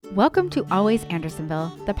Welcome to Always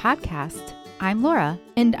Andersonville, the podcast. I'm Laura.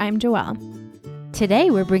 And I'm Joelle.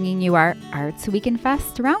 Today we're bringing you our Arts Weekend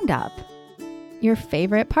Fest Roundup. Your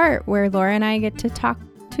favorite part, where Laura and I get to talk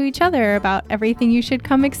to each other about everything you should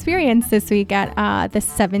come experience this week at the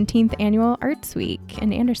 17th Annual Arts Week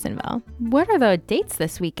in Andersonville. What are the dates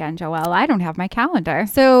this weekend, Joelle? I don't have my calendar.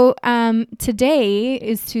 So today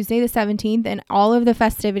is Tuesday the 17th, and all of the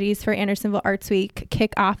festivities for Andersonville Arts Week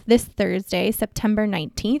kick off this Thursday, September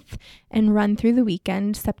 19th, and run through the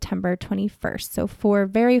weekend, September 21st. So 4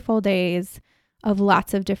 very full days of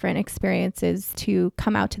lots of different experiences to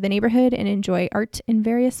come out to the neighborhood and enjoy art in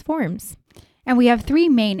various forms. And we have 3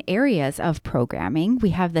 main areas of programming.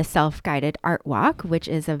 We have the self-guided art walk, which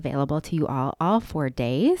is available to you all 4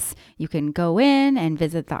 days. You can go in and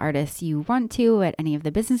visit the artists you want to at any of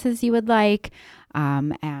the businesses you would like.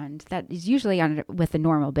 And that is usually with the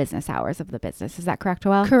normal business hours of the business. Is that correct,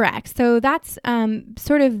 Joelle? Correct. So that's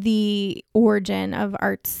sort of the origin of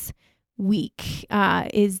Arts Week,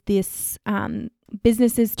 is this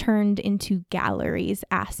businesses turned into galleries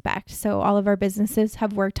aspect. So all of our businesses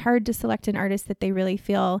have worked hard to select an artist that they really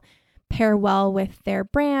feel pair well with their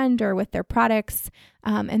brand or with their products.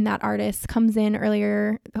 And that artist comes in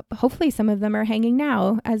earlier. Hopefully some of them are hanging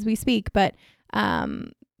now as we speak, but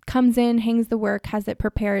comes in, hangs the work, has it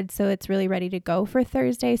prepared so it's really ready to go for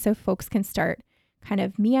Thursday, so folks can start kind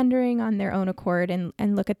of meandering on their own accord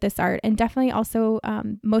and look at this art. And definitely also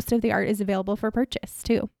most of the art is available for purchase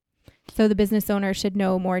too. So the business owner should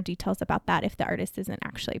know more details about that if the artist isn't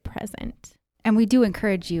actually present. And we do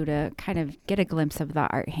encourage you to kind of get a glimpse of the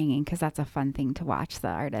art hanging, because that's a fun thing to watch the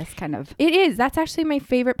artist kind of. It is. That's actually my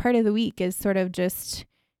favorite part of the week, is sort of just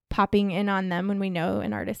popping in on them when we know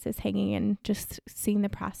an artist is hanging and just seeing the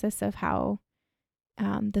process of how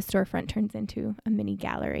the storefront turns into a mini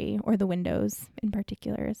gallery, or the windows in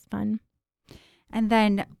particular is fun. And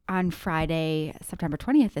then on Friday, September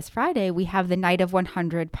 20th, this Friday, we have the Night of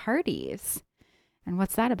 100 parties. And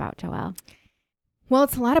what's that about, Joelle? Well,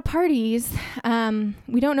 it's a lot of parties.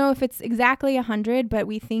 We don't know if it's exactly 100, but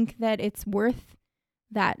we think that it's worth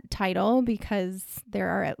that title because there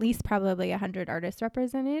are at least probably 100 artists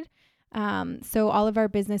represented. So all of our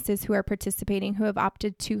businesses who are participating, who have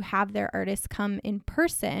opted to have their artists come in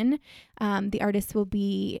person, the artists will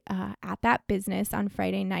be at that business on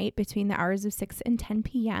Friday night between the hours of 6 and 10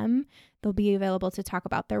 p.m. They'll be available to talk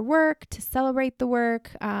about their work, to celebrate the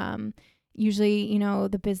work. Usually,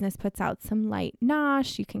 the business puts out some light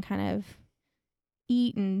nosh. You can kind of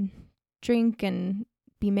eat and drink and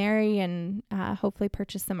be merry and hopefully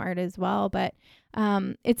purchase some art as well. But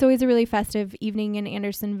it's always a really festive evening in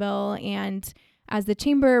Andersonville. And as the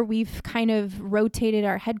chamber, we've kind of rotated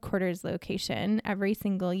our headquarters location every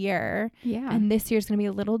single year. Yeah. And this year's going to be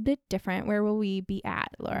a little bit different. Where will we be at,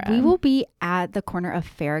 Laura? We will be at the corner of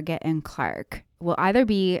Farragut and Clark. We'll either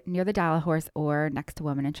be near the Dial Horse or next to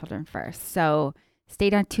Women and Children First. So stay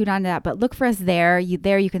tuned on that, but look for us there. You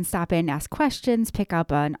can stop in, ask questions, pick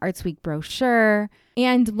up an Arts Week brochure.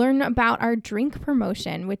 And learn about our drink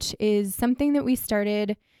promotion, which is something that we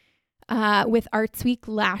started with Arts Week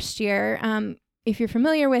last year. If you're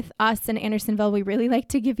familiar with us in Andersonville, we really like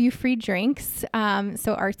to give you free drinks.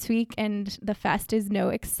 So Arts Week and the Fest is no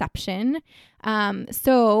exception.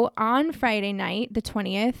 So on Friday night, the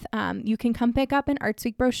 20th, you can come pick up an Arts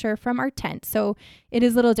Week brochure from our tent. So it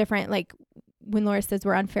is a little different. Like when Laura says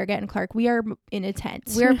we're on Farragut and Clark, we are in a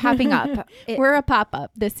tent. We're popping up. We're a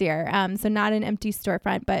pop-up this year. So not an empty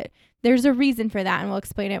storefront, but there's a reason for that. And we'll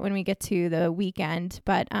explain it when we get to the weekend.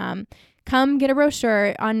 But come get a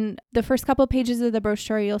brochure. On the first couple of pages of the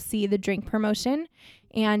brochure, you'll see the drink promotion.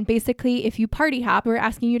 And basically, if you party hop, we're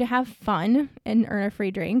asking you to have fun and earn a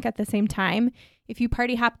free drink at the same time. If you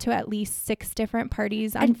party hop to at least 6 different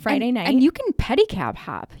parties on Friday night. And you can pedicab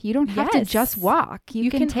hop. You don't have to just walk.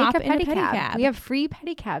 You can take a pedicab. We have free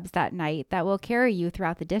pedicabs that night that will carry you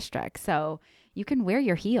throughout the district. So you can wear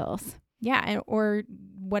your heels. Yeah, or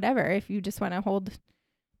whatever. If you just want to hold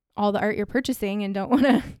all the art you're purchasing and don't want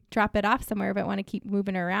to drop it off somewhere but want to keep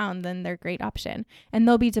moving around, then they're a great option. And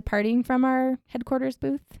they'll be departing from our headquarters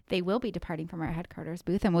booth. They will be departing from our headquarters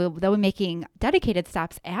booth, and they'll be making dedicated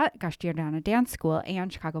stops at Gosh Giordano Dance School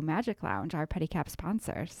and Chicago Magic Lounge, our pedicab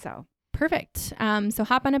sponsors. So perfect. So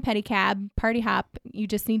hop on a pedicab, party hop. You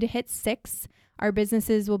just need to hit 6. Our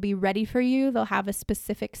businesses will be ready for you. They'll have a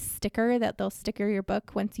specific sticker that they'll sticker your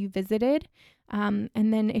book once you visited. And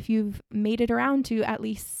then if you've made it around to at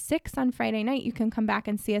least 6 on Friday night, you can come back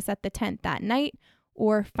and see us at the tent that night,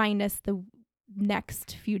 or find us the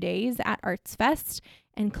next few days at Arts Fest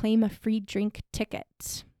and claim a free drink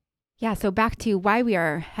ticket. Yeah, so back to why we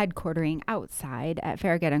are headquartering outside at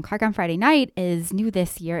Farragut and Clark on Friday night is new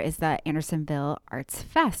this year is the Andersonville Arts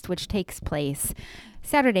Fest, which takes place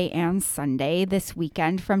Saturday and Sunday this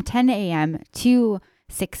weekend from 10 a.m. to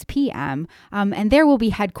 6 p.m. And there we'll be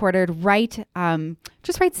headquartered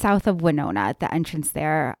just right south of Winona at the entrance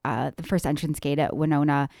there, the first entrance gate at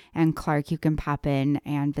Winona and Clark. You can pop in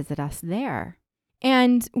and visit us there.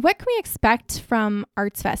 And what can we expect from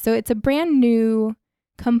Arts Fest? So it's a brand new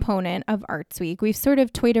component of Arts Week. We've sort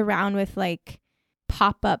of toyed around with like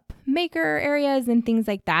pop-up maker areas and things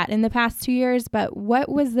like that in the past 2 years, but what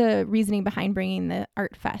was the reasoning behind bringing the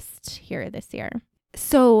Art Fest here this year?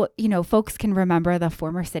 So, folks can remember the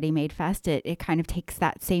former City Made Fest. It kind of takes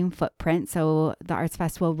that same footprint. So the Arts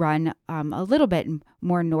Fest will run a little bit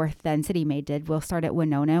more north than City Made did. We'll start at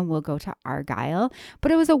Winona and we'll go to Argyle.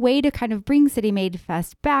 But it was a way to kind of bring City Made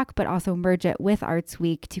Fest back, but also merge it with Arts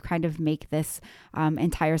Week to kind of make this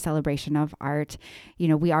entire celebration of art.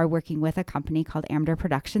 We are working with a company called Amder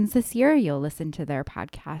Productions this year. You'll listen to their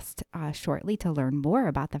podcast shortly to learn more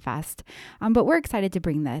about the fest. But we're excited to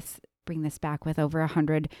bring this back with over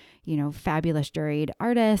 100, fabulous juried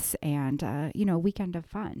artists and, a weekend of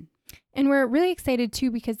fun. And we're really excited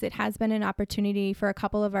too, because it has been an opportunity for a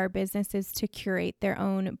couple of our businesses to curate their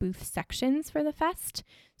own booth sections for the fest.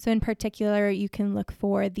 So in particular, you can look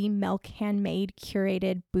for the Milk Handmade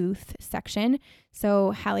curated booth section.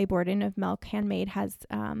 So Hallie Borden of Milk Handmade has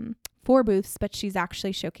 4 booths, but she's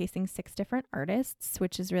actually showcasing 6 different artists,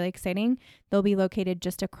 which is really exciting. They'll be located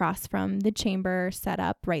just across from the chamber set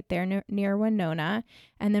up right there near Winona.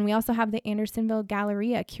 And then we also have the Andersonville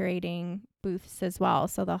Galleria curating booths as well.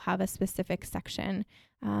 So they'll have a specific section,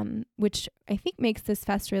 which I think makes this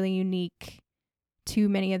fest really unique to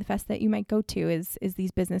many of the fests that you might go to is these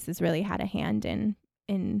businesses really had a hand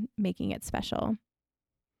in making it special.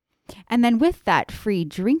 And then with that free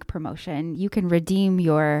drink promotion, you can redeem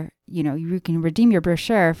your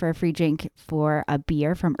brochure for a free drink for a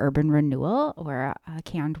beer from Urban Renewal or a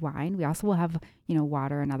canned wine. We also will have,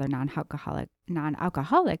 water and other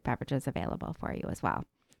non-alcoholic beverages available for you as well.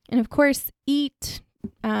 And of course,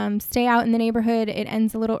 stay out in the neighborhood. It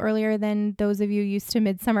ends a little earlier than those of you used to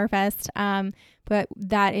Midsummer Fest, but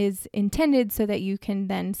that is intended so that you can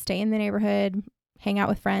then stay in the neighborhood, hang out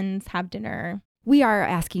with friends, have dinner. We are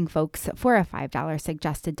asking folks for a $5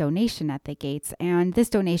 suggested donation at the gates. And this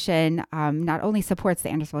donation not only supports the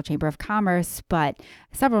Andersonville Chamber of Commerce, but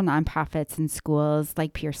several nonprofits and schools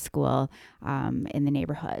like Pierce School in the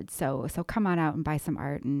neighborhood. So come on out and buy some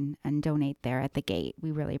art and donate there at the gate. We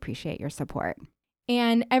really appreciate your support.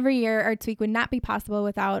 And every year, Arts Week would not be possible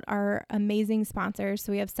without our amazing sponsors.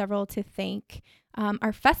 So we have several to thank.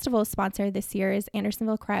 Our festival sponsor this year is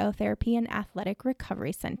Andersonville Cryotherapy and Athletic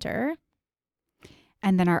Recovery Center.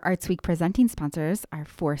 And then our Arts Week presenting sponsors are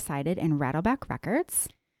Four-Sided and Rattleback Records.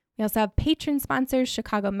 We also have patron sponsors,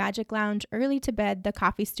 Chicago Magic Lounge, Early to Bed, The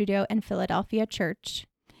Coffee Studio, and Philadelphia Church.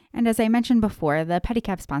 And as I mentioned before, the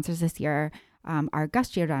Pedicab sponsors this year are Gus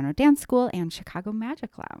Giordano Dance School and Chicago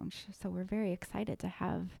Magic Lounge. So we're very excited to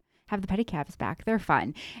have the Pedicabs back. They're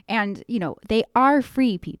fun. And, they are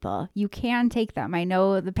free, people. You can take them. I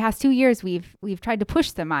know the past 2 years we've tried to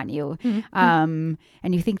push them on you. Mm-hmm.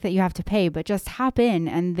 And you think that you have to pay, but just hop in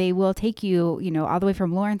and they will take you, all the way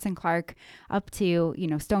from Lawrence and Clark up to,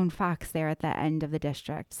 Stone Fox there at the end of the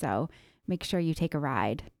district. So make sure you take a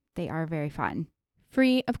ride. They are very fun.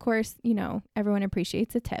 Free, of course, everyone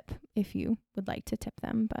appreciates a tip if you would like to tip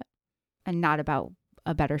them, but. And not about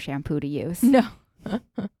a better shampoo to use. No.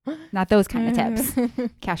 Not those kind of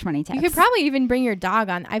tips. Cash money tips. You could probably even bring your dog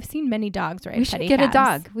on. I've seen many dogs ride pedicabs. We should get a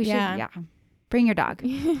dog. We should bring your dog.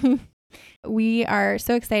 We are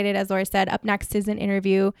so excited. As Laura said, up next is an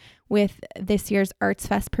interview with this year's Arts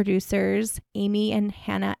Fest producers, Amy and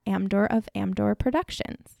Hannah Amdor of Amdor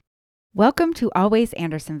Productions. Welcome to Always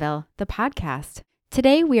Andersonville, the podcast.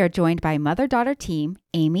 Today we are joined by mother-daughter team,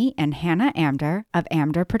 Amy and Hannah Amdor of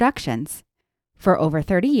Amdor Productions. For over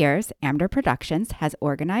 30 years, Amdor Productions has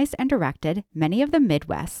organized and directed many of the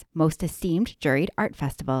Midwest's most esteemed juried art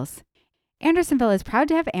festivals. Andersonville is proud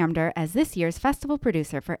to have Amdor as this year's festival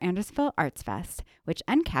producer for Andersonville Arts Fest, which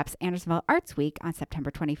encaps Andersonville Arts Week on September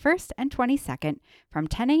 21st and 22nd from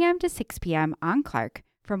 10 a.m. to 6 p.m. on Clark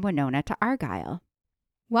from Winona to Argyle.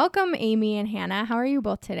 Welcome, Amy and Hannah. How are you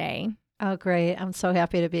both today? Oh, great. I'm so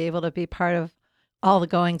happy to be able to be part of all the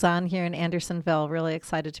goings on here in Andersonville. Really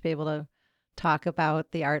excited to be able to talk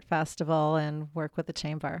about the art festival and work with the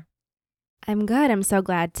chamber. I'm good. I'm so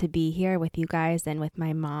glad to be here with you guys and with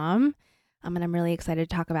my mom. And I'm really excited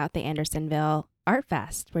to talk about the Andersonville Art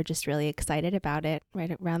Fest. We're just really excited about it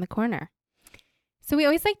right around the corner. So we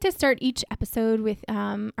always like to start each episode with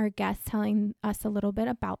our guests telling us a little bit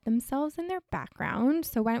about themselves and their background.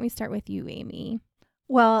 So why don't we start with you, Amy?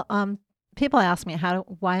 Well, people ask me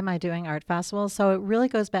why am I doing art festivals? So it really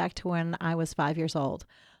goes back to when I was 5 years old.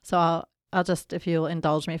 So I'll just, if you'll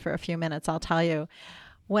indulge me for a few minutes, I'll tell you.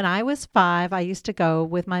 When I was 5, I used to go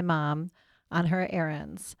with my mom on her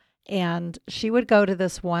errands, and she would go to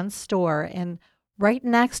this one store, and right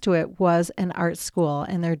next to it was an art school,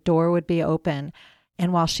 and their door would be open.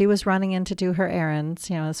 And while she was running in to do her errands,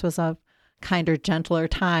 this was a kinder, gentler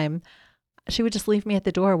time, she would just leave me at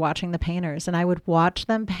the door watching the painters, and I would watch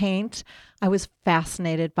them paint. I was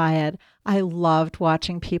fascinated by it. I loved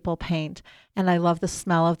watching people paint, and I loved the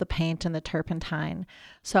smell of the paint and the turpentine.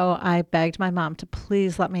 So I begged my mom to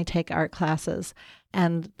please let me take art classes.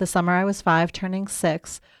 And the summer I was 5, turning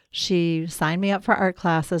 6, she signed me up for art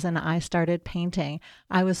classes, and I started painting.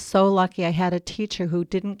 I was so lucky. I had a teacher who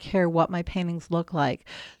didn't care what my paintings looked like.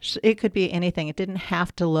 It could be anything. It didn't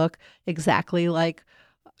have to look exactly like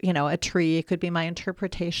a tree. It could be my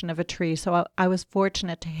interpretation of a tree. So I was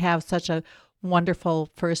fortunate to have such a wonderful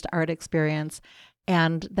first art experience.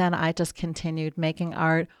 And then I just continued making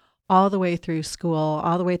art all the way through school,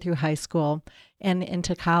 all the way through high school and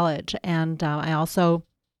into college. And I also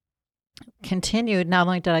continued, not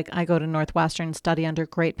only did I go to Northwestern, study under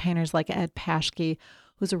great painters like Ed Paschke,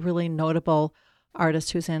 who's a really notable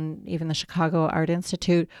artist who's in even the Chicago Art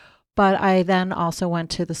Institute, but I then also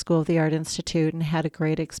went to the School of the Art Institute and had a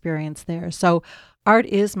great experience there. So art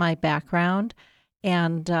is my background,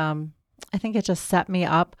 and I think it just set me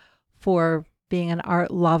up for being an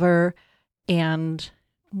art lover. And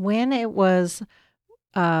when it was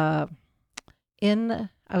I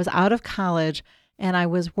was out of college, and I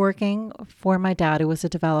was working for my dad, who was a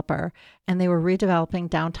developer, and they were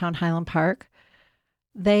redeveloping downtown Highland Park.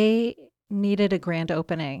 They needed a grand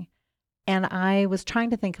opening. And I was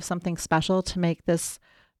trying to think of something special to make this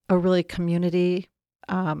a really community,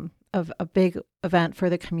 of a big event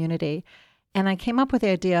for the community. And I came up with the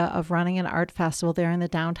idea of running an art festival there in the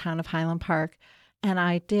downtown of Highland Park. And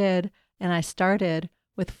I did, and I started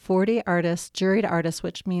with 40 artists, juried artists,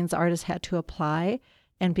 which means artists had to apply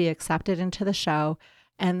and be accepted into the show.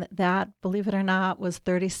 And that, believe it or not, was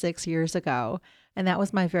 36 years ago. And that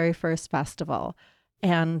was my very first festival.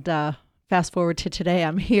 And fast forward to today,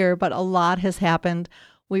 I'm here, but a lot has happened.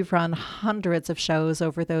 We've run hundreds of shows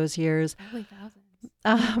over those years. Probably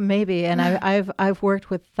thousands. Maybe. And I've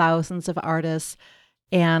worked with thousands of artists,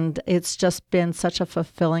 and it's just been such a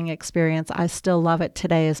fulfilling experience. I still love it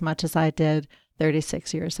today as much as I did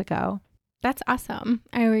 36 years ago. That's awesome.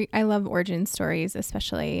 I love origin stories,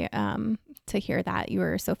 especially to hear that you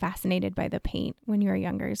were so fascinated by the paint when you were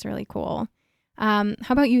younger is really cool. How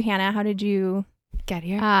about you, Hannah? How did you get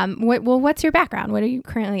here? What's your background? What are you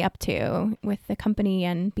currently up to with the company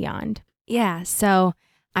and beyond? Yeah, so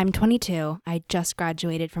I'm 22. I just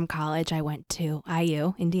graduated from college. I went to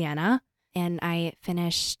IU, Indiana, and I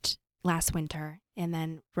finished last winter. And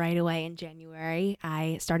then right away in January,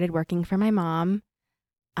 I started working for my mom,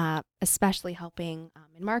 especially helping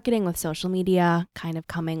in marketing with social media, kind of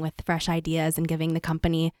coming with fresh ideas and giving the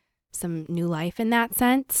company some new life in that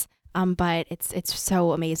sense. But it's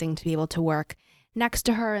so amazing to be able to work next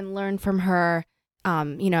to her and learn from her,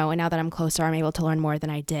 and now that I'm closer, I'm able to learn more than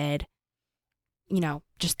I did,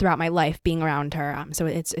 just throughout my life being around her. So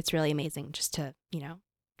it's really amazing just to,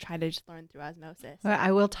 try to just learn through osmosis. Well,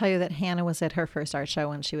 I will tell you that Hannah was at her first art show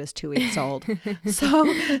when she was 2 weeks old.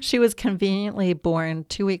 So she was conveniently born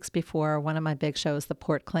 2 weeks before one of my big shows, the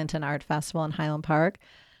Port Clinton Art Festival in Highland Park.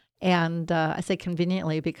 And I say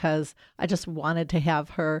conveniently because I just wanted to have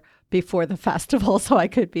her before the festival so I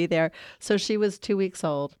could be there. So she was 2 weeks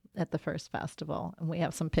old at the first festival. And we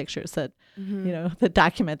have some pictures that, that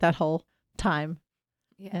document that whole time.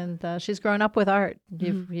 Yeah. And she's grown up with art.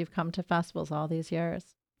 You've come to festivals all these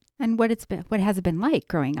years. And what has it been like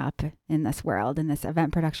growing up in this world, in this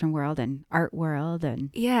event production world and art world?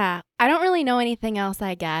 And yeah, I don't really know anything else,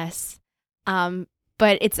 I guess.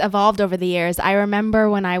 But it's evolved over the years. I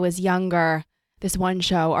remember when I was younger, this one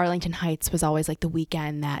show, Arlington Heights, was always like the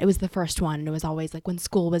weekend that it was the first one. And it was always like when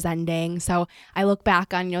school was ending. So I look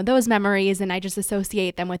back on, those memories, and I just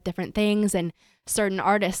associate them with different things and certain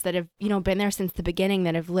artists that have, been there since the beginning,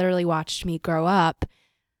 that have literally watched me grow up.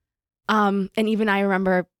 And even I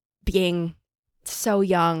remember being so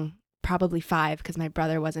young, probably 5, because my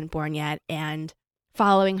brother wasn't born yet, and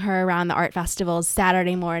following her around the art festivals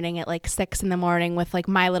Saturday morning at like 6 a.m. with like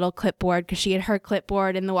my little clipboard, because she had her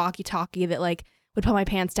clipboard in the walkie-talkie that like would pull my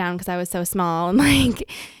pants down because I was so small, and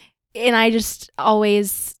I just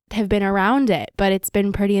always have been around it. But it's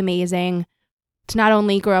been pretty amazing to not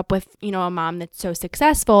only grow up with, you know, a mom that's so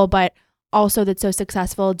successful, but also that's so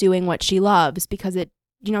successful doing what she loves, because it,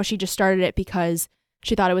 you know, she just started it because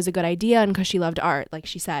she thought it was a good idea and because she loved art, like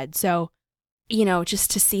she said. So, you know,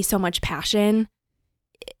 just to see so much passion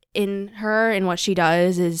in her and what she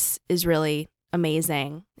does is really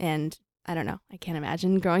amazing. And I don't know, I can't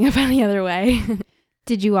imagine growing up any other way.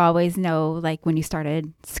 Did you always know, like when you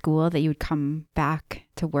started school, that you would come back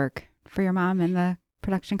to work for your mom in the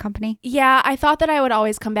production company? Yeah, I thought that I would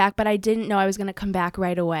always come back, but I didn't know I was going to come back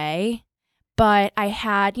right away. But I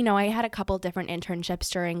had a couple different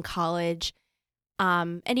internships during college.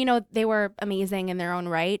 And, you know, they were amazing in their own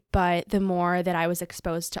right. But the more that I was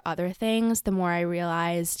exposed to other things, the more I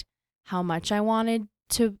realized how much I wanted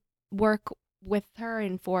to work with her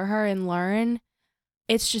and for her and learn.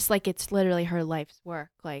 It's just like, it's literally her life's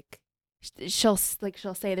work. Like she'll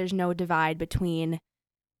say there's no divide between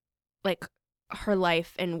like her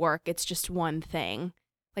life and work. It's just one thing.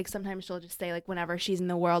 Like sometimes she'll just say, like, whenever she's in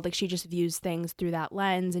the world, like she just views things through that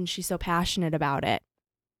lens and she's so passionate about it.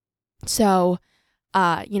 So,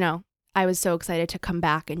 you know, I was so excited to come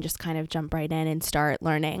back and just kind of jump right in and start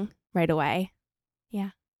learning right away.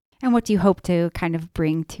 Yeah. And what do you hope to kind of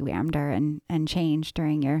bring to AMDR and change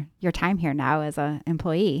during your time here now as an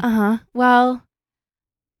employee? Well,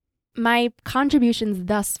 my contributions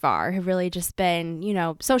thus far have really just been, you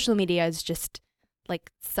know, social media is just like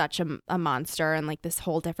such a monster and like this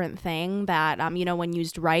whole different thing that, you know, when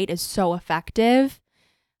used right is so effective.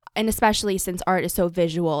 And especially since art is so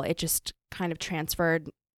visual, it just kind of transferred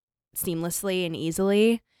seamlessly and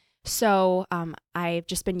easily. So I've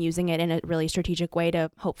just been using it in a really strategic way to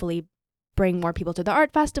hopefully bring more people to the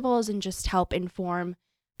art festivals and just help inform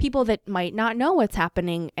people that might not know what's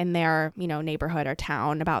happening in their, you know, neighborhood or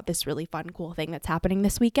town about this really fun, cool thing that's happening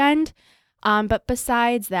this weekend. But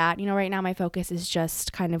besides that, you know, right now my focus is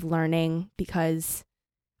just kind of learning, because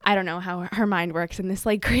I don't know how her mind works in this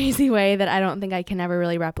like crazy way that I don't think I can ever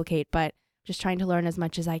really replicate, but just trying to learn as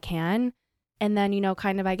much as I can. And then, you know,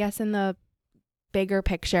 kind of, I guess in the bigger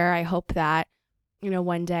picture, I hope that, you know,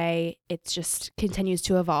 one day it just continues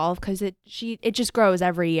to evolve, because it just grows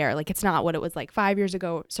every year. Like it's not what it was like 5 years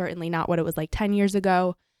ago, certainly not what it was like 10 years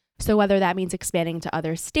ago. So whether that means expanding to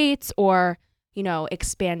other states or, you know,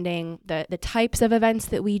 expanding the types of events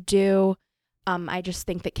that we do, I just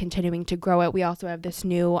think that continuing to grow it. We also have this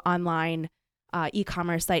new online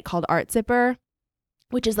e-commerce site called ArtZipper,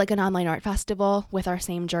 which is like an online art festival with our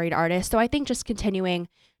same juried artists. So I think just continuing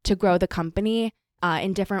to grow the company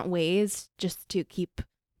in different ways, just to keep,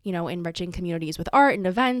 you know, enriching communities with art and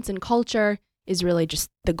events and culture is really just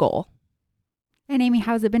the goal. And Amy,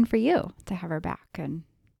 how's it been for you to have her back? And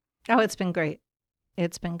Oh, it's been great.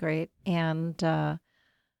 It's been great. And,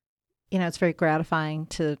 you know, it's very gratifying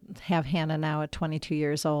to have Hannah now at 22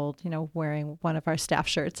 years old, you know, wearing one of our staff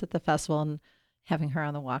shirts at the festival and having her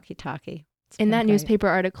on the walkie-talkie. In that newspaper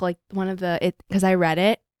article, like because I read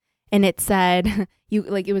it and it said,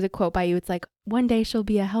 it was a quote by you. It's like, one day she'll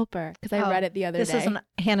be a helper. Because I read it the other day.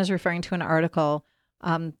 Hannah's referring to an article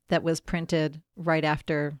that was printed right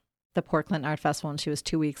after the Portland Art Festival when she was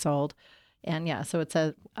 2 weeks old. And yeah, so it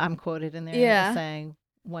says, I'm quoted in there saying,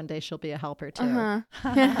 one day she'll be a helper too.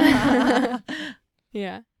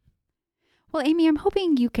 Yeah. Well, Amy, I'm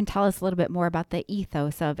hoping you can tell us a little bit more about the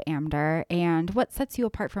ethos of AMDR and what sets you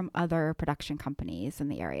apart from other production companies in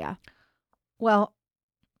the area. Well,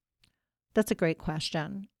 that's a great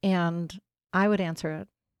question. And I would answer it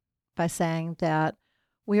by saying that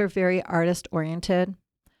we are very artist-oriented.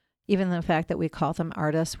 Even the fact that we call them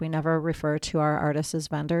artists, we never refer to our artists as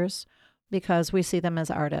vendors, because we see them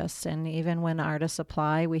as artists. And even when artists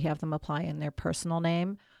apply, we have them apply in their personal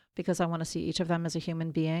name, because I want to see each of them as a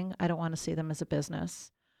human being. I don't want to see them as a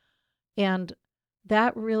business. And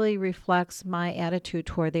that really reflects my attitude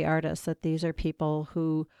toward the artists, that these are people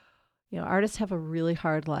who, you know, artists have a really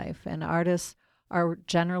hard life, and artists are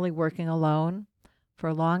generally working alone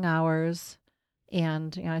for long hours.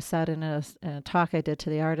 And, you know, I said in a talk I did to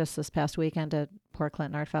the artists this past weekend at Port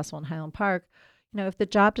Clinton Art Festival in Highland Park, you know, if the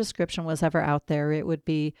job description was ever out there, it would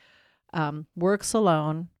be works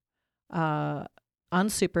alone,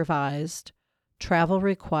 unsupervised, travel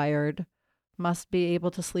required, must be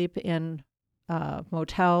able to sleep in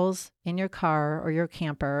motels, in your car or your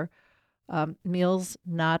camper, meals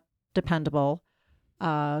not dependable,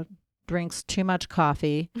 drinks too much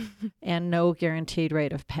coffee, and no guaranteed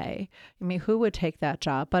rate of pay. I mean, who would take that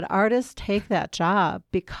job? But artists take that job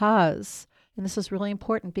because, and this is really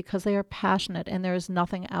important, because they are passionate and there is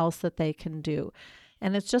nothing else that they can do.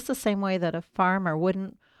 And it's just the same way that a farmer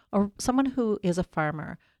wouldn't, or someone who is a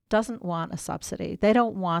farmer doesn't want a subsidy. They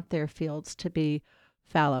don't want their fields to be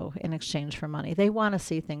fallow in exchange for money. They want to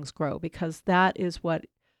see things grow because that is what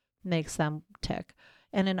makes them tick.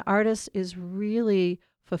 And an artist is really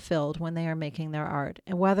fulfilled when they are making their art.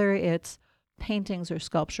 And whether it's paintings or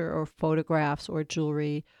sculpture or photographs or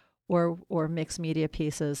jewelry or mixed media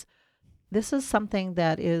pieces, this is something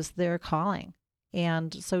that is their calling.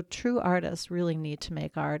 And so true artists really need to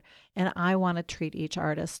make art. And I want to treat each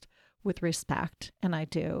artist with respect, and I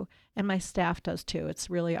do. And my staff does too. It's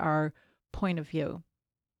really our point of view.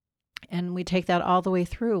 And we take that all the way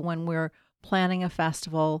through when we're planning a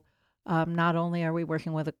festival. Not only are we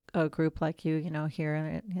working with a group like you, here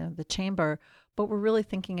in the chamber, but we're really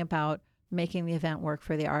thinking about making the event work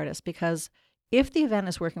for the artist, because if the event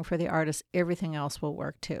is working for the artist, everything else will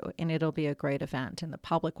work too, and it'll be a great event, and the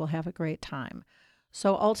public will have a great time.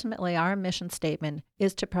 So ultimately, our mission statement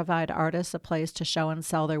is to provide artists a place to show and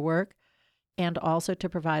sell their work, and also to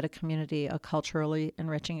provide a community a culturally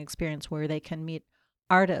enriching experience where they can meet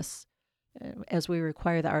artists, as we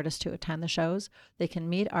require the artists to attend the shows. They can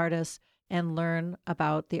meet artists and learn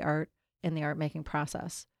about the art and the art making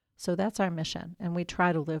process. So that's our mission, and we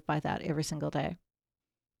try to live by that every single day.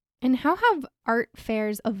 And how have art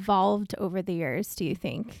fairs evolved over the years, do you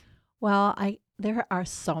think? Well, there are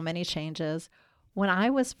so many changes. When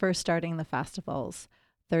I was first starting the festivals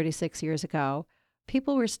 36 years ago,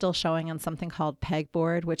 people were still showing on something called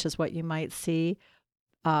pegboard, which is what you might see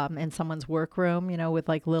in someone's workroom, with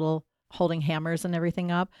like little holding hammers and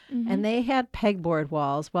everything up. Mm-hmm. And they had pegboard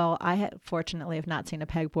walls. Well, fortunately have not seen a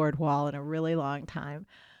pegboard wall in a really long time.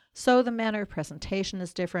 So the manner of presentation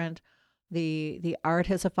is different. The art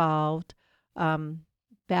has evolved.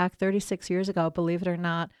 Back 36 years ago, believe it or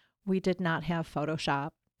not, we did not have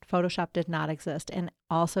Photoshop. Photoshop did not exist. And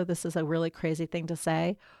also, this is a really crazy thing to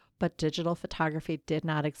say, but digital photography did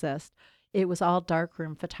not exist. It was all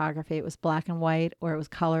darkroom photography. It was black and white, or it was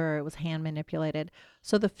color, or it was hand manipulated.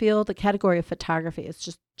 So the category of photography has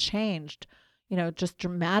just changed, just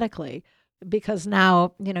dramatically, because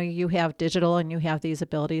now, you have digital and you have these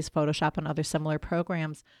abilities, Photoshop and other similar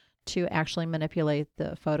programs, to actually manipulate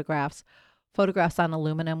the photographs. Photographs on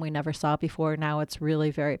aluminum we never saw before. Now it's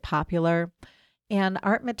really very popular. And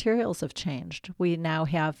art materials have changed. We now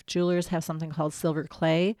have, jewelers have something called silver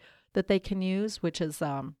clay that they can use, which is,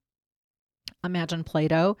 imagine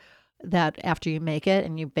Play-Doh, that after you make it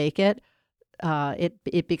and you bake it,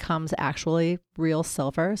 it becomes actually real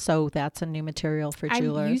silver. So that's a new material for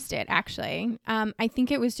jewelers. I used it, actually. I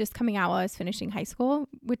think it was just coming out while I was finishing high school,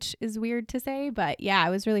 which is weird to say, but yeah,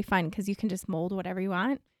 it was really fun because you can just mold whatever you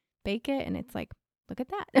want, bake it, and it's like, look at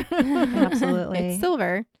that. Absolutely. It's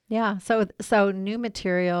silver. Yeah. So new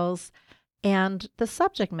materials, and the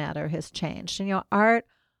subject matter has changed. Art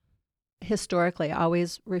historically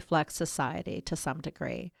always reflects society to some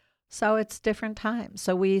degree. So it's different times.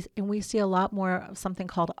 So we see a lot more of something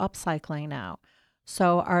called upcycling now.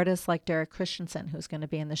 So artists like Derek Christensen, who's going to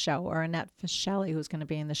be in the show, or Annette Fischelli, who's going to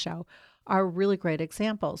be in the show, are really great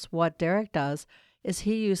examples. What Derek does is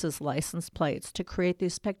he uses license plates to create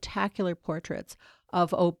these spectacular portraits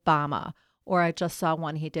of Obama, or I just saw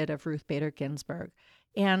one he did of Ruth Bader Ginsburg.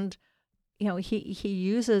 And, he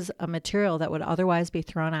uses a material that would otherwise be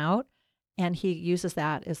thrown out, and he uses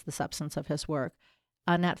that as the substance of his work.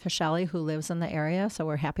 Annette Fischelli, who lives in the area, so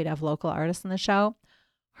we're happy to have local artists in the show.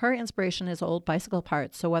 Her inspiration is old bicycle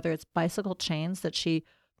parts. So whether it's bicycle chains that she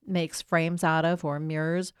makes frames out of, or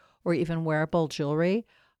mirrors, or even wearable jewelry,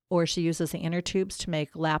 or she uses the inner tubes to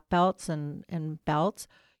make lap belts and belts,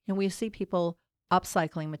 and we see people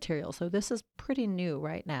upcycling material. So this is pretty new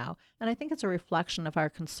right now. And I think it's a reflection of our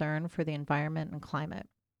concern for the environment and climate.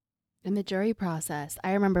 In the jury process,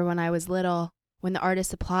 I remember when I was little, when the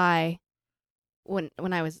artists apply, when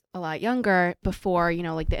I was a lot younger, before,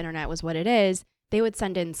 like the internet was what it is, they would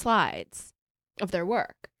send in slides of their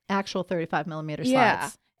work. Actual 35 millimeter slides. Yeah.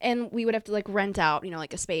 And we would have to like rent out,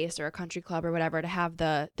 like a space or a country club or whatever to have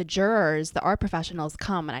the jurors, the art professionals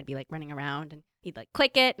come, and I'd be like running around and he'd like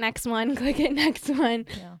click it, next one, click it, next one.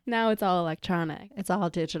 Yeah. Now it's all electronic. It's all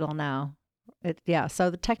digital now. So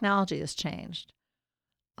the technology has changed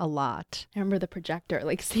a lot. I remember the projector,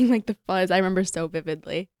 like seeing like the fuzz. I remember so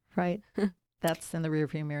vividly. Right. That's in the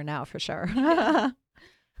rearview mirror now for sure.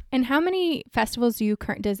 And how many festivals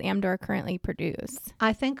does Amdor currently produce?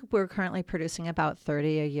 I think we're currently producing about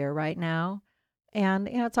 30 a year right now. And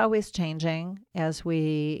it's always changing as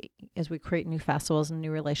we create new festivals and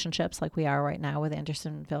new relationships, like we are right now with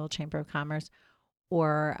Andersonville Chamber of Commerce,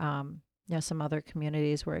 or some other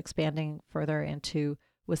communities. We're expanding further into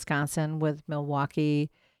Wisconsin with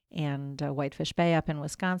Milwaukee and Whitefish Bay up in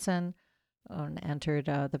Wisconsin, and entered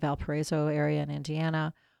the Valparaiso area in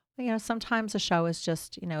Indiana. Sometimes a show is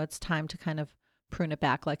just, it's time to kind of prune it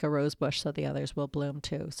back like a rose bush so the others will bloom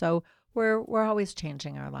too. So we're always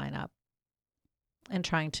changing our lineup and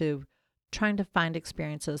trying to find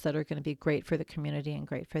experiences that are going to be great for the community and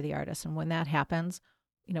great for the artists. And when that happens,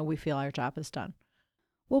 we feel our job is done.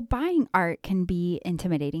 Well, buying art can be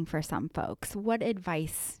intimidating for some folks. What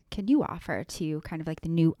advice can you offer to kind of like the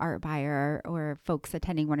new art buyer or folks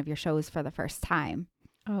attending one of your shows for the first time?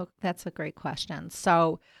 Oh, that's a great question.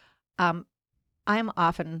 So people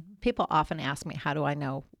often ask me, how do I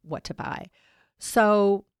know what to buy?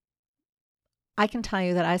 So I can tell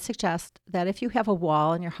you that I suggest that if you have a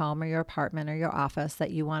wall in your home or your apartment or your office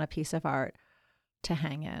that you want a piece of art to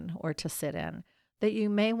hang in or to sit in, that you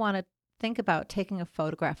may want to think about taking a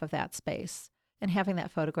photograph of that space and having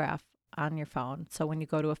that photograph on your phone. So when you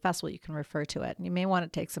go to a festival, you can refer to it. And you may want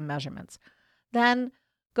to take some measurements. Then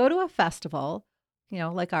go to a festival,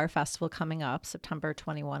 like our festival coming up, September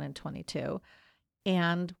 21 and 22,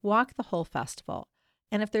 and walk the whole festival.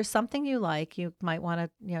 And if there's something you like, you might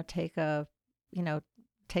want to, take a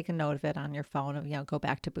note of it on your phone, of, go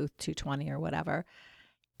back to booth 220 or whatever,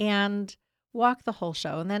 and walk the whole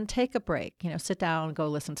show, and then take a break, sit down, go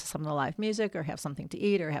listen to some of the live music or have something to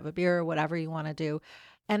eat or have a beer or whatever you want to do.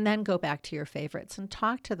 And then go back to your favorites and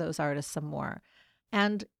talk to those artists some more.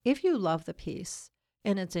 And if you love the piece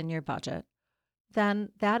and it's in your budget, then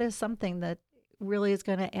that is something that really is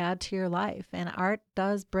going to add to your life. And art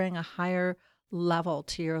does bring a higher level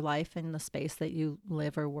to your life in the space that you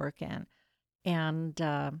live or work in. And,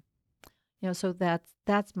 so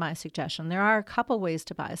that's my suggestion. There are a couple ways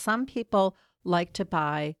to buy. Some people like to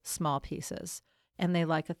buy small pieces and they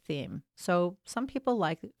like a theme. So some people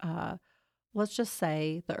like, let's just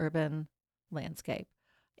say, the urban landscape,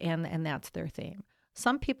 and that's their theme.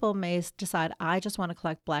 Some people may decide, I just want to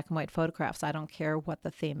collect black and white photographs. I don't care what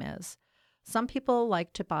the theme is. Some people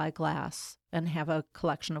like to buy glass and have a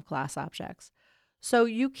collection of glass objects. So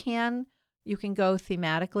you can go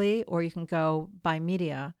thematically, or you can go by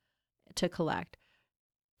media to collect.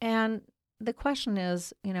 And the question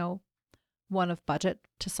is, one of budget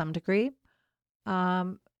to some degree.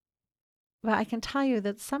 But I can tell you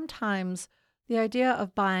that sometimes the idea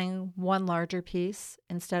of buying one larger piece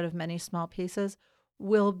instead of many small pieces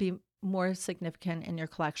will be more significant in your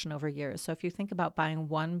collection over years. So if you think about buying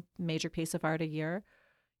one major piece of art a year,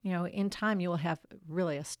 in time you will have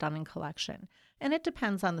really a stunning collection. And it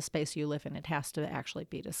depends on the space you live in. It has to actually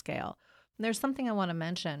be to scale. And there's something I want to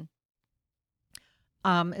mention.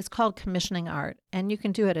 It's called commissioning art, and you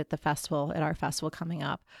can do it at our festival coming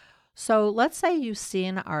up. So let's say you see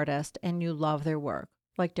an artist and you love their work,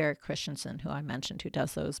 like Derek Christensen, who I mentioned, who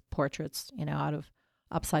does those portraits, out of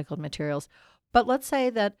upcycled materials. But let's say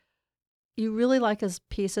that you really like his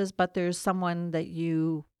pieces, but there's someone that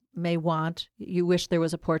you may want, you wish there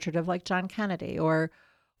was a portrait of, like John Kennedy or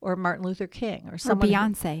Martin Luther King or someone.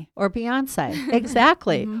 Or Beyonce.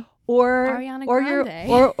 Exactly. Mm-hmm. Or Ariana Grande.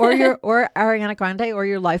 or Ariana Grande, or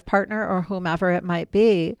your life partner, or whomever it might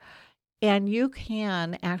be. And you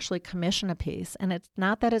can actually commission a piece. And it's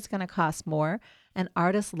not that it's going to cost more. And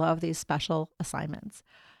artists love these special assignments.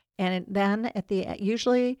 And then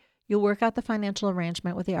usually you'll work out the financial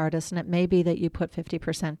arrangement with the artist. And it may be that you put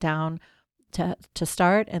 50% down to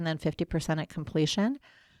start and then 50% at completion.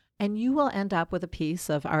 And you will end up with a piece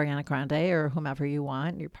of Ariana Grande or whomever you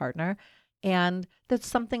want, your partner. And that's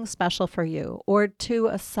something special for you, or to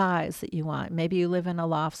a size that you want. Maybe you live in a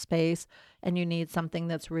loft space and you need something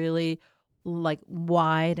that's really like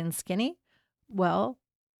wide and skinny. Well,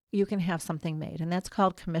 you can have something made, and that's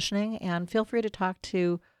called commissioning. And feel free to talk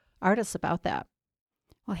to artists about that.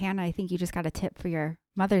 Well, Hannah, I think you just got a tip for your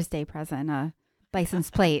Mother's Day present, a license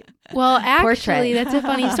plate. Well, actually, portrait. That's a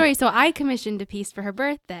funny story. So I commissioned a piece for her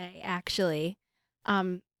birthday, actually.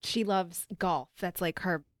 She loves golf. That's like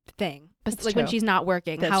her thing. That's like true. when she's not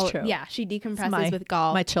working. That's true. Yeah, she decompresses with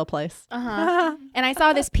golf. My chill place. Uh-huh. And I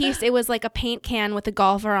saw this piece. It was like a paint can with a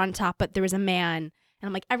golfer on top, but there was a man. And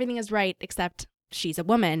I'm like, everything is right except she's a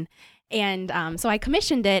woman. And so I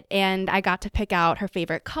commissioned it, and I got to pick out her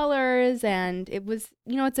favorite colors. And it was,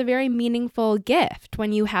 it's a very meaningful gift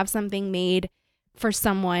when you have something made for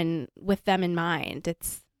someone with them in mind.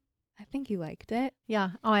 I think you liked it.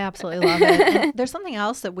 Yeah. Oh, I absolutely love it. And there's something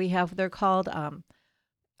else that we have. They're called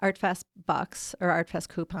ArtFest Bucks or ArtFest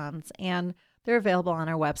coupons, and they're available on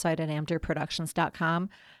our website at amderproductions.com.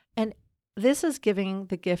 And this is giving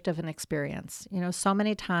the gift of an experience. So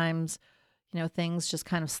many times, things just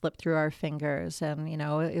kind of slip through our fingers, and,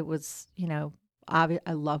 it was, I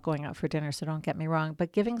love going out for dinner, so don't get me wrong,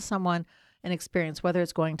 but giving someone an experience, whether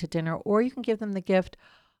it's going to dinner, or you can give them the gift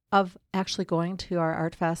of actually going to our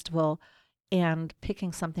art festival and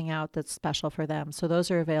picking something out that's special for them. So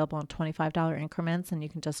those are available in $25 increments, and you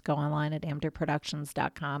can just go online at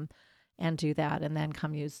amderproductions.com and do that, and then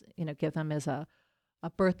come use, give them as a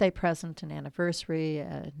birthday present, an anniversary,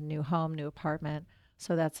 a new home, new apartment.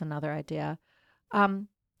 So that's another idea.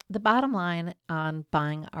 The bottom line on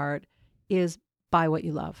buying art is buy what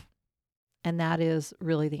you love. And that is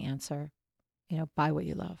really the answer. Buy what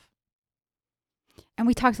you love. And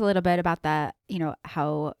we talked a little bit about that,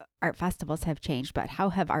 how art festivals have changed, but how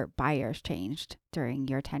have art buyers changed during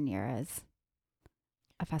your tenure as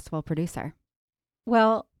a festival producer?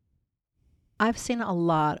 Well, I've seen a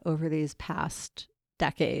lot over these past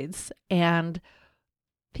decades, and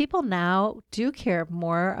people now do care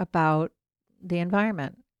more about the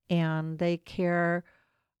environment, and they care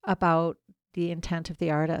about the intent of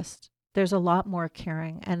the artist. There's a lot more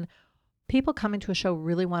caring, and people coming to a show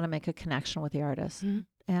really want to make a connection with the artist.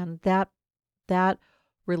 Mm-hmm. And that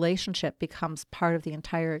relationship becomes part of the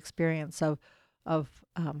entire experience of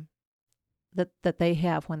that they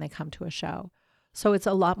have when they come to a show. So it's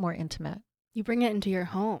a lot more intimate. You bring it into your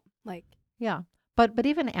home, Yeah. But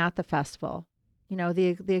even at the festival,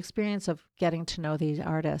 the experience of getting to know these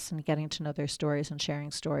artists and getting to know their stories and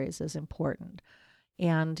sharing stories is important.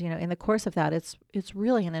 And, in the course of that, it's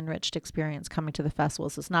really an enriched experience coming to the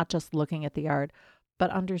festivals. It's not just looking at the art,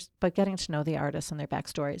 but getting to know the artists and their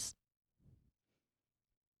backstories.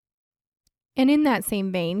 And in that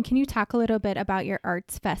same vein, can you talk a little bit about your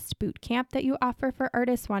Arts Fest boot camp that you offer for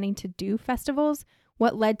artists wanting to do festivals?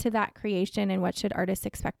 What led to that creation, and what should artists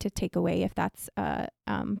expect to take away if that's a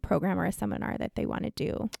program or a seminar that they want to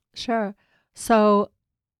do? Sure. So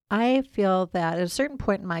I feel that at a certain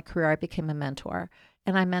point in my career, I became a mentor.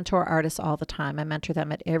 And I mentor artists all the time. I mentor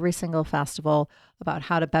them at every single festival about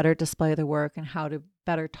how to better display their work and how to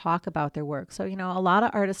better talk about their work. So, a lot of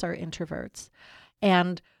artists are introverts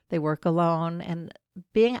and they work alone. And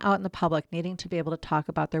being out in the public, needing to be able to talk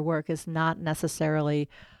about their work is not necessarily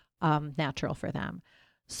natural for them.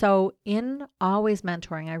 So in always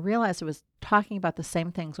mentoring, I realized I was talking about the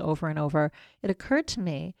same things over and over. It occurred to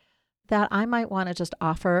me that I might want to just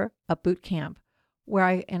offer a boot camp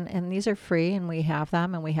where and these are free, and we have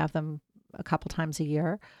them a couple times a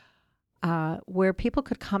year, where people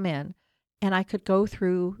could come in and I could go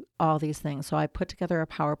through all these things. So I put together a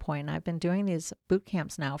PowerPoint, and I've been doing these boot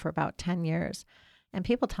camps now for about 10 years, and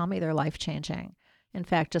people tell me they're life-changing. In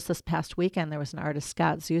fact, just this past weekend, there was an artist,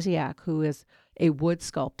 Scott Zuziak, who is a wood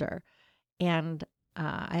sculptor. And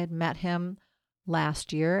I had met him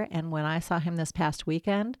last year. And when I saw him this past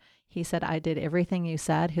weekend, he said, I did everything you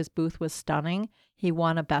said. His booth was stunning. He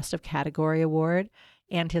won a Best of Category award,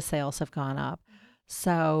 and his sales have gone up.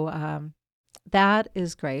 So that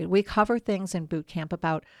is great. We cover things in boot camp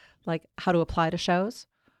about how to apply to shows,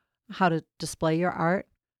 how to display your art,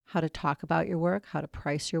 how to talk about your work, how to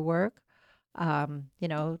price your work. The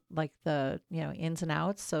ins and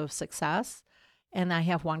outs of success. And I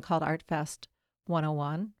have one called Art Fest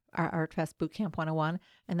 101, our Art Fest Bootcamp 101.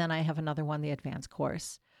 And then I have another one, the advanced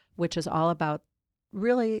course, which is all about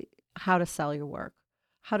really how to sell your work,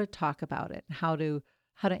 how to talk about it, how to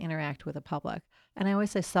interact with the public. And I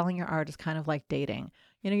always say selling your art is kind of like dating.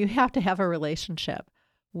 You have to have a relationship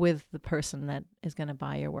with the person that is going to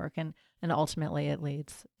buy your work. And ultimately it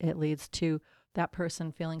leads to that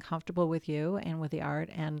person feeling comfortable with you and with the art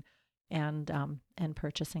and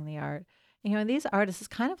purchasing the art. These artists, it's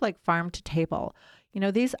kind of like farm to table.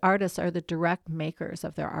 These artists are the direct makers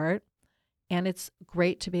of their art, and it's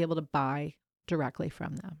great to be able to buy directly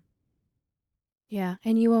from them. Yeah,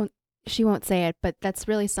 and she won't say it, but that's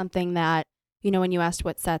really something that, when you asked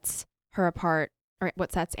what sets her apart or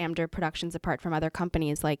what sets Amder Productions apart from other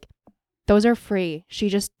companies, those are free. She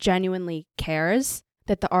just genuinely cares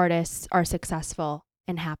that the artists are successful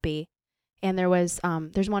and happy. And there's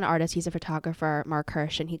one artist, he's a photographer, Mark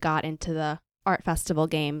Hirsch, and he got into the art festival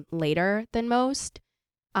game later than most.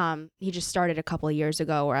 He just started a couple of years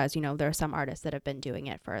ago, whereas, there are some artists that have been doing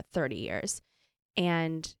it for 30 years.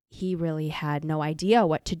 And he really had no idea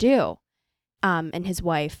what to do. And his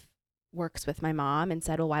wife works with my mom and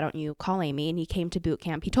said, well, why don't you call Amy? And he came to boot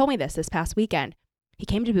camp. He told me this past weekend. He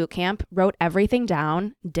came to boot camp, wrote everything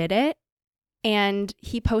down, did it. And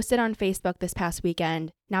he posted on Facebook this past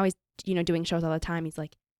weekend. Now he's, doing shows all the time. He's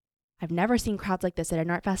like, I've never seen crowds like this at an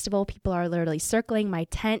art festival. People are literally circling my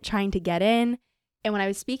tent trying to get in. And when I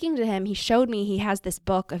was speaking to him, he showed me he has this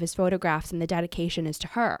book of his photographs, and the dedication is to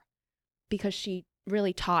her because she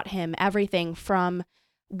really taught him everything from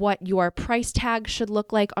what your price tag should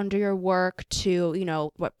look like under your work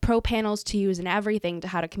to, what pro panels to use and everything, to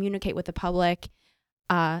how to communicate with the public.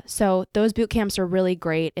 So those boot camps are really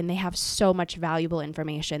great, and they have so much valuable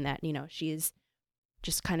information that, she's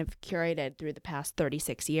just kind of curated through the past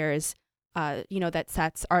 36 years, that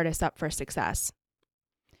sets artists up for success.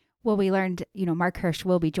 Well, we learned, Mark Hirsch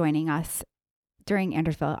will be joining us during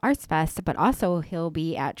Andersonville Arts Fest, but also he'll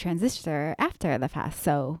be at Transistor after the fest.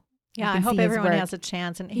 So yeah, I hope everyone has a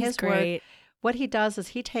chance. And He's his great. work, what he does is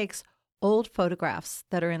he takes old photographs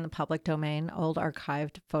that are in the public domain, old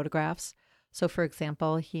archived photographs. So, for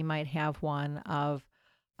example, he might have one of,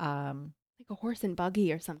 Like a horse and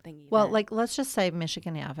buggy or something. Even. well, like let's just say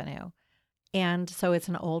Michigan Avenue. And so it's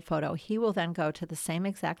an old photo. He will then go to the same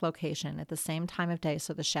exact location at the same time of day.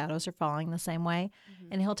 So the shadows are falling the same way.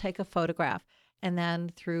 And he'll take a photograph. And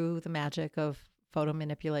then through the magic of photo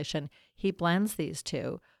manipulation, he blends these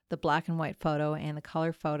two, the black and white photo and the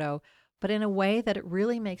color photo, but in a way that it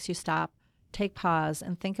really makes you stop, take pause,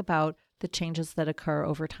 and think about the changes that occur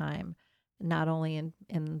over time, not only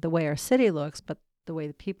in the way our city looks, but the way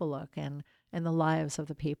the people look and the lives of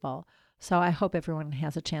the people. So I hope everyone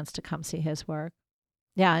has a chance to come see his work.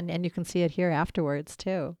 Yeah, and you can see it here afterwards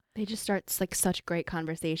too. They just start such great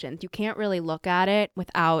conversations. You can't really look at it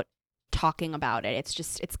without talking about it.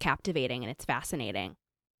 It's captivating and it's fascinating.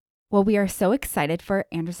 Well, we are so excited for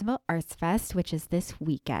Andersonville Arts Fest, which is this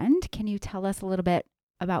weekend. Can you tell us a little bit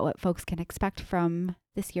about what folks can expect from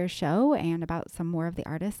this year's show and about some more of the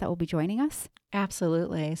artists that will be joining us?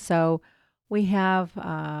 Absolutely. So we have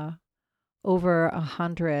over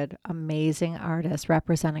 100 amazing artists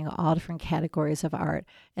representing all different categories of art.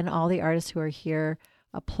 And all the artists who are here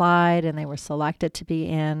applied and they were selected to be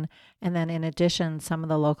in. And then in addition, some of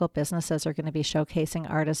the local businesses are going to be showcasing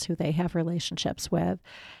artists who they have relationships with.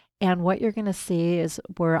 And what you're going to see is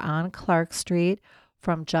we're on Clark Street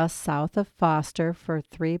from just south of Foster for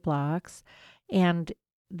 3 blocks. And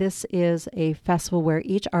this is a festival where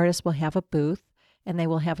each artist will have a booth and they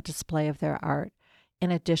will have a display of their art.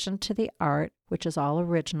 In addition to the art, which is all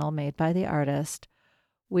original, made by the artist,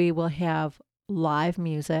 we will have live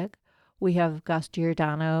music. We have Gus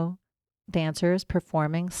Giordano dancers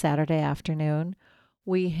performing Saturday afternoon.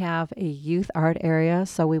 We have a youth art area,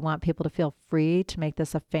 so we want people to feel free to make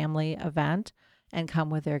this a family event and come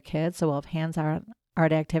with their kids. So we'll have hands-on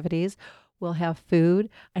art activities. We'll have food.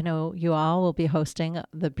 I know you all will be hosting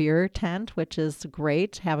the beer tent, which is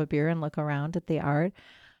great. Have a beer and look around at the art.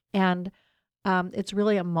 And it's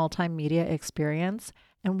really a multimedia experience.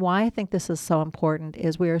 And why I think this is so important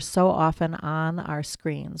is we are so often on our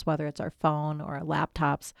screens, whether it's our phone or our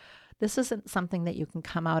laptops. This isn't something that you can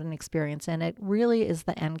come out and experience. And it really is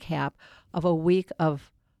the end cap of a week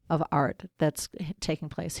of art that's taking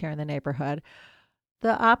place here in the neighborhood.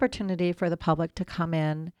 The opportunity for the public to come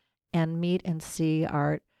in and meet and see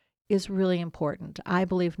art is really important. I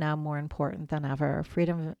believe now more important than ever.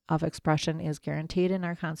 Freedom of expression is guaranteed in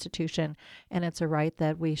our Constitution, and it's a right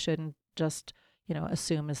that we shouldn't just,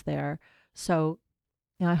 assume is there. So,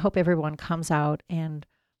 I hope everyone comes out and,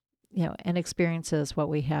 and experiences what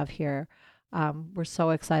we have here. We're so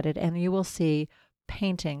excited, and you will see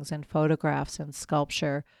paintings and photographs and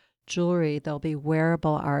sculpture, jewelry. There'll be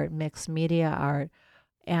wearable art, mixed media art,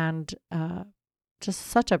 and just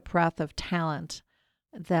such a breadth of talent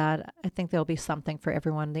that I think there'll be something for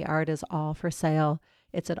everyone. The art is all for sale.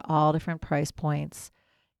 It's at all different price points.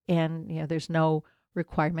 And, there's no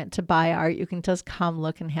requirement to buy art. You can just come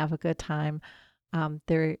look and have a good time.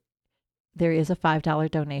 There is a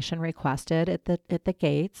 $5 donation requested at the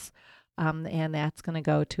gates. And that's going to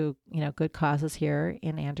go to, good causes here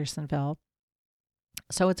in Andersonville.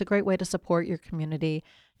 So it's a great way to support your community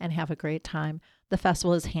and have a great time. The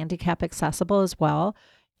festival is handicap accessible as well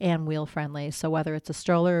and wheel friendly. So whether it's a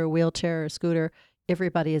stroller or wheelchair or scooter,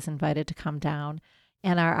 everybody is invited to come down.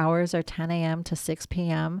 And our hours are 10 a.m. to 6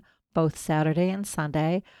 p.m., both Saturday and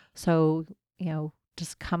Sunday. So,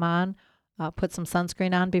 just come on, put some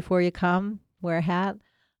sunscreen on before you come, wear a hat,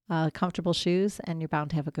 comfortable shoes, and you're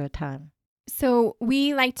bound to have a good time. So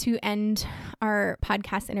we like to end our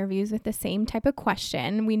podcast interviews with the same type of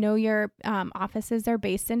question. We know your offices are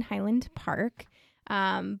based in Highland Park,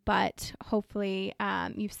 but hopefully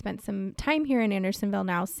you've spent some time here in Andersonville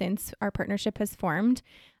now since our partnership has formed.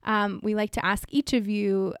 We like to ask each of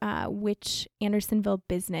you which Andersonville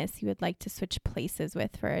business you would like to switch places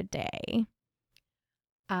with for a day.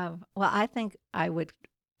 Well, I think I would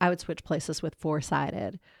switch places with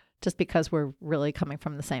Four-Sided, just because we're really coming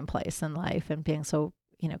from the same place in life and being so,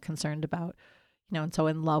 concerned about, and so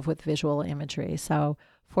in love with visual imagery. So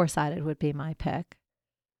Four-Sided would be my pick.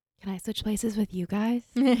 Can I switch places with you guys?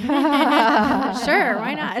 Sure,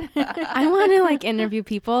 why not? I want to interview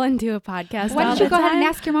people and do a podcast. Why don't you go ahead and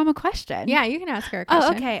ask your mom a question? Yeah, you can ask her a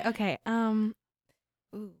question. Oh, okay.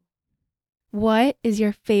 Ooh. What is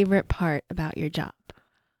your favorite part about your job?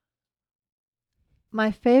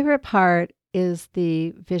 My favorite part is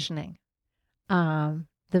the visioning. The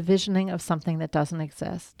visioning of something that doesn't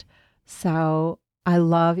exist. So I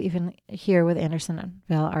love, even here with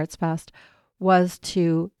Andersonville Arts Fest, was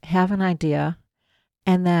to have an idea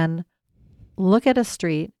and then look at a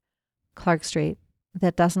street, Clark Street,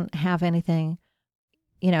 that doesn't have anything,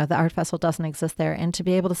 the art festival doesn't exist there, and to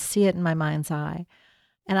be able to see it in my mind's eye.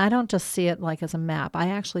 And I don't just see it like as a map. I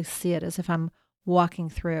actually see it as if I'm walking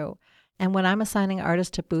through. And when I'm assigning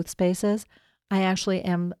artists to booth spaces, I actually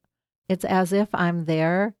am, it's as if I'm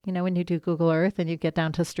there. When you do Google Earth and you get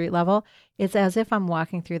down to street level, it's as if I'm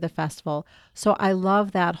walking through the festival. So I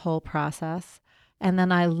love that whole process. And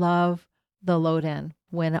then I love the load in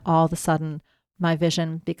when all of a sudden my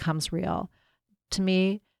vision becomes real. To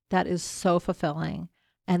me, that is so fulfilling.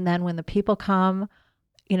 And then when the people come,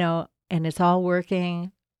 and it's all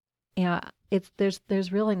working,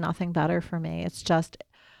 there's really nothing better for me. It's just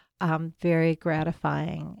very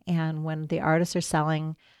gratifying. And when the artists are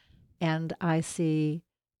selling and I see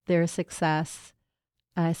their success,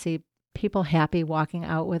 I see people happy walking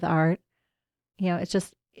out with art, it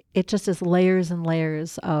just is layers and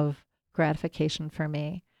layers of gratification for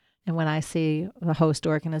me. And when I see the host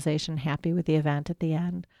organization happy with the event at the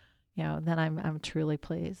end, then I'm truly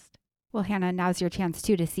pleased. Well, Hannah, now's your chance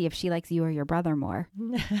too to see if she likes you or your brother more.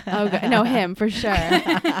 Oh, good. No, him for sure.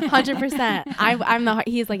 100%.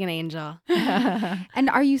 He's like an angel. And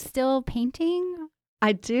are you still painting?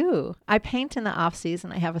 I do. I paint in the off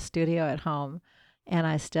season. I have a studio at home and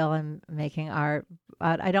I still am making art,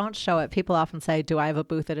 but I don't show it. People often say, do I have a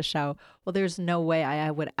booth at a show? Well, there's no way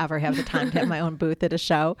I would ever have the time to have my own booth at a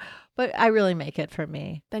show, but I really make it for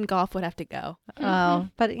me. Then golf would have to go.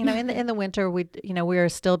 But in the winter, we are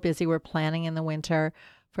still busy. We're planning in the winter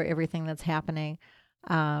for everything that's happening.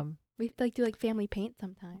 We do family paint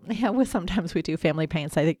sometimes. Yeah, sometimes we do family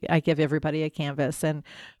paints. I think I give everybody a canvas and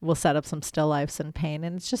we'll set up some still lifes and paint.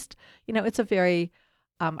 And it's just, it's a very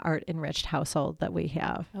art enriched household that we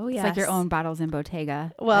have. Oh yeah, it's like your own bottles in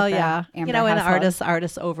Bottega. Well, yeah, Amber and household.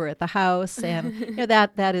 artists over at the house, and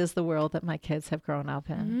that is the world that my kids have grown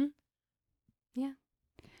up in. Mm-hmm. Yeah.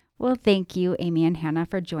 Well, thank you, Amy and Hannah,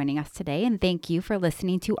 for joining us today. And thank you for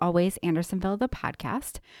listening to Always Andersonville, the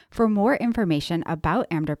podcast. For more information about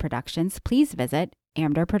AMDR Productions, please visit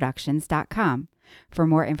amdrproductions.com. For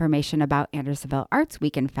more information about Andersonville Arts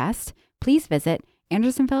Weekend Fest, please visit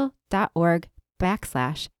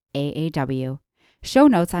andersonville.org/AAW. Show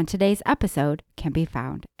notes on today's episode can be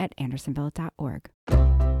found at andersonville.org.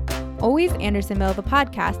 Always Andersonville, the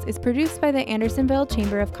podcast, is produced by the Andersonville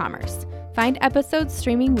Chamber of Commerce. Find episodes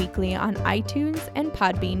streaming weekly on iTunes and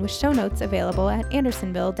Podbean with show notes available at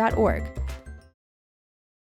andersonville.org.